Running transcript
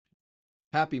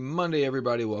Happy Monday,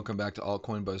 everybody. Welcome back to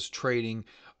Altcoin Buzz Trading.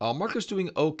 Market's doing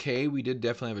okay. We did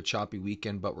definitely have a choppy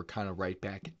weekend, but we're kind of right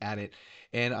back at it.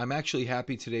 And I'm actually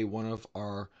happy today. One of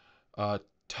our uh,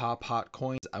 top hot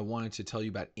coins I wanted to tell you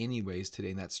about anyways today,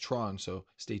 and that's Tron. So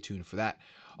stay tuned for that.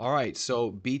 All right.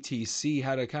 So BTC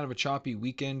had a kind of a choppy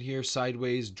weekend here,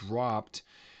 sideways, dropped.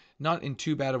 Not in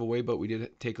too bad of a way, but we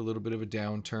did take a little bit of a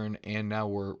downturn, and now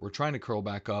we're trying to curl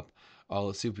back up.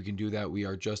 Let's see if we can do that. We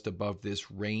are just above this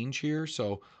range here,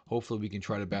 so hopefully we can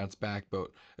try to bounce back.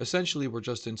 But essentially, we're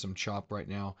just in some chop right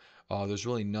now. There's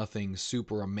really nothing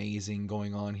super amazing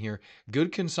going on here.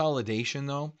 Good consolidation,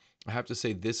 though. I have to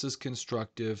say this is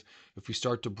constructive. If we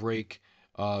start to break,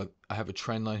 I have a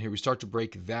trend line here. We start to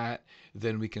break that,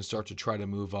 then we can start to try to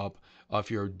move up. If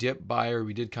you're a dip buyer,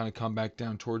 we did kind of come back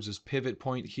down towards this pivot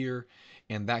point here,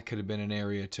 and that could have been an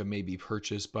area to maybe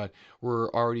purchase, but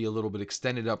we're already a little bit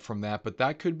extended up from that. But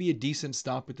that could be a decent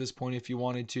stop at this point if you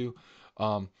wanted to.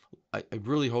 Um, I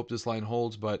really hope this line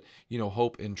holds, but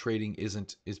hope in trading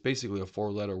is basically a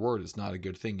four-letter word. It's not a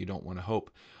good thing. You don't want to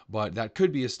hope, but that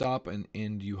could be a stop,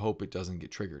 and you hope it doesn't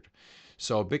get triggered.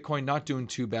 So Bitcoin not doing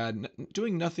too bad,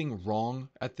 doing nothing wrong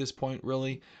at this point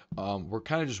really. We're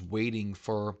kind of just waiting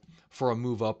for a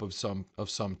move up of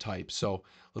some type. So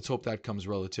let's hope that comes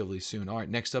relatively soon. All right,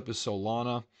 next up is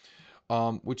Solana,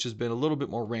 which has been a little bit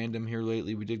more random here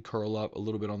lately. We did curl up a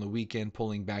little bit on the weekend,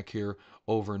 pulling back here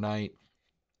overnight.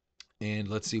 And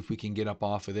let's see if we can get up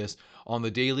off of this. On the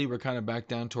daily, we're kind of back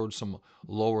down towards some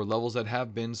lower levels that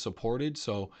have been supported.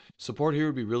 So support here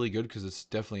would be really good because it's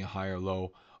definitely a higher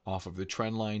low off of the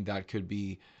trend line. That could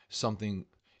be something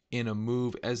in a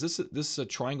move as this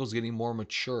triangle is getting more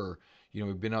mature.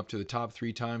 We've been up to the top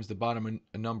 3 times, the bottom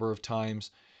a number of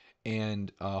times,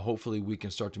 and hopefully we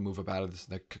can start to move up out of this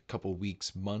in a couple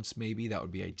weeks, months maybe. That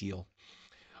would be ideal.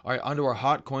 All right, onto our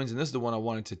hot coins, and this is the one I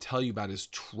wanted to tell you about is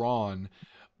Tron.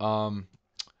 Um,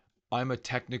 I'm a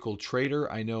technical trader.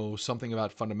 I know something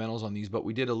about fundamentals on these, but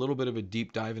we did a little bit of a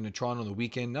deep dive into Tron on the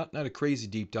weekend. Not a crazy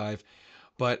deep dive,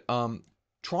 but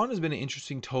Tron has been an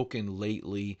interesting token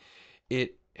lately.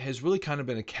 It has really kind of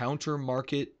been a counter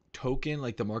market token.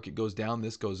 Like the market goes down,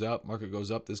 this goes up. Market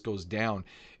goes up, this goes down.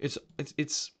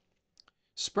 It's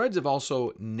spreads have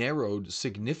also narrowed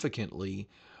significantly.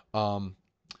 Um,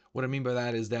 what I mean by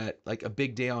that is that like a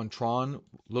big day on Tron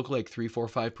look like 3, 4,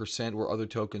 5%, where other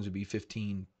tokens would be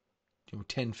 15,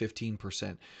 10,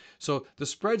 15%. So the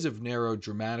spreads have narrowed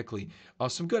dramatically.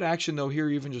 Some good action though here,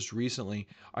 even just recently.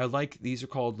 I like these are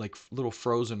called like little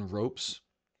frozen ropes.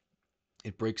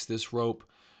 It breaks this rope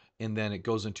and then it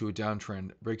goes into a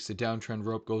downtrend. Breaks the downtrend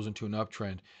rope, goes into an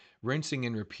uptrend. Rinsing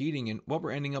and repeating. And what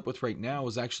we're ending up with right now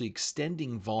is actually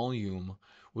extending volume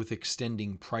with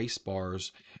extending price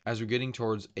bars as we're getting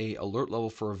towards a alert level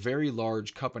for a very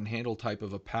large cup and handle type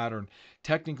of a pattern.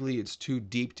 Technically, it's too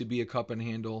deep to be a cup and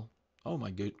handle. Oh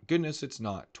my goodness, it's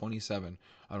not 27.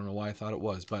 I don't know why I thought it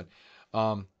was, but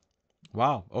um,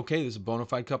 wow. Okay, this is a bona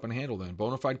fide cup and handle then.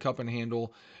 Bona fide cup and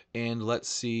handle. And let's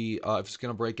see if it's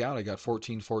going to break out. I got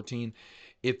 1414.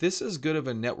 If this is good of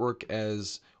a network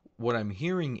as what I'm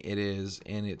hearing it is,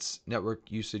 and its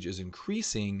network usage is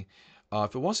increasing,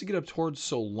 if it wants to get up towards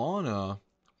Solana,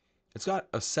 it's got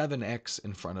a 7x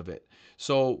in front of it.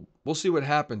 So we'll see what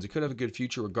happens. It could have a good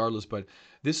future regardless, but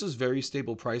this is very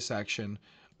stable price action,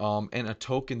 and a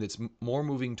token that's more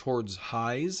moving towards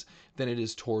highs than it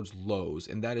is towards lows.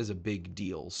 And that is a big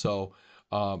deal. So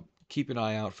keep an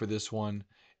eye out for this one.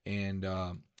 And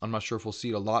I'm not sure if we'll see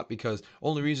it a lot because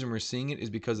only reason we're seeing it is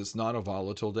because it's not a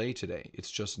volatile day today.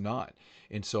 It's just not.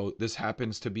 And so this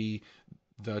happens to be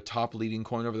the top leading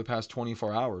coin over the past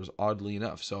 24 hours, oddly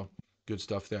enough. So good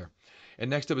stuff there.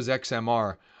 And next up is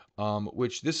XMR,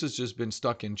 which this has just been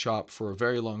stuck in chop for a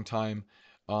very long time,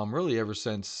 really ever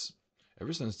since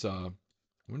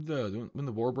when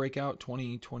the war break out,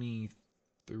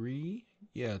 2023,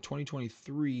 yeah,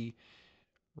 2023,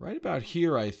 right about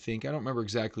here, I think. I don't remember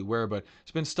exactly where, but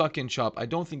it's been stuck in chop. I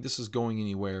don't think this is going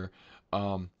anywhere,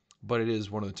 but it is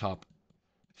one of the top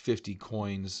 50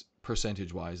 coins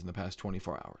percentage wise in the past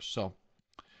 24 hours. So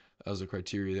that was the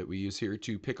criteria that we use here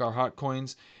to pick our hot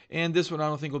coins. And this one I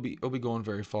don't think will be going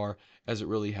very far, as it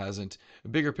really hasn't.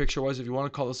 Bigger picture wise, if you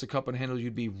want to call this a cup and handle,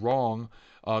 you'd be wrong,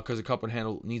 because a cup and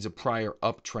handle needs a prior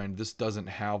uptrend. This doesn't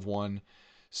have one,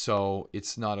 so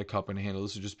it's not a cup and handle.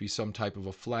 This would just be some type of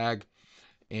a flag.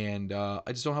 And I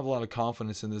just don't have a lot of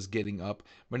confidence in this getting up.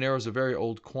 Monero is a very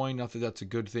old coin. Not that that's a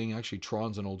good thing. Actually,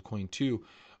 Tron's an old coin too,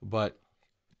 but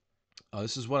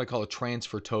this is what I call a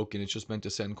transfer token. It's just meant to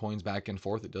send coins back and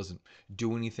forth. It doesn't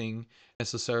do anything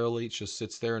necessarily. It just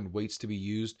sits there and waits to be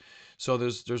used. So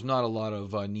there's not a lot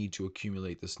of need to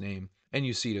accumulate this name, and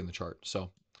you see it in the chart. So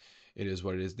it is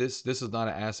what it is. This is not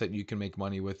an asset you can make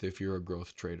money with if you're a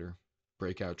growth trader,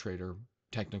 breakout trader,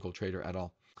 technical trader at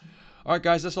all. All right,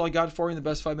 guys, that's all I got for you in the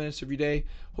best 5 minutes of your day.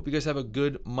 Hope you guys have a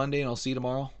good Monday, and I'll see you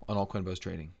tomorrow on Altcoin Buzz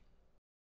Trading.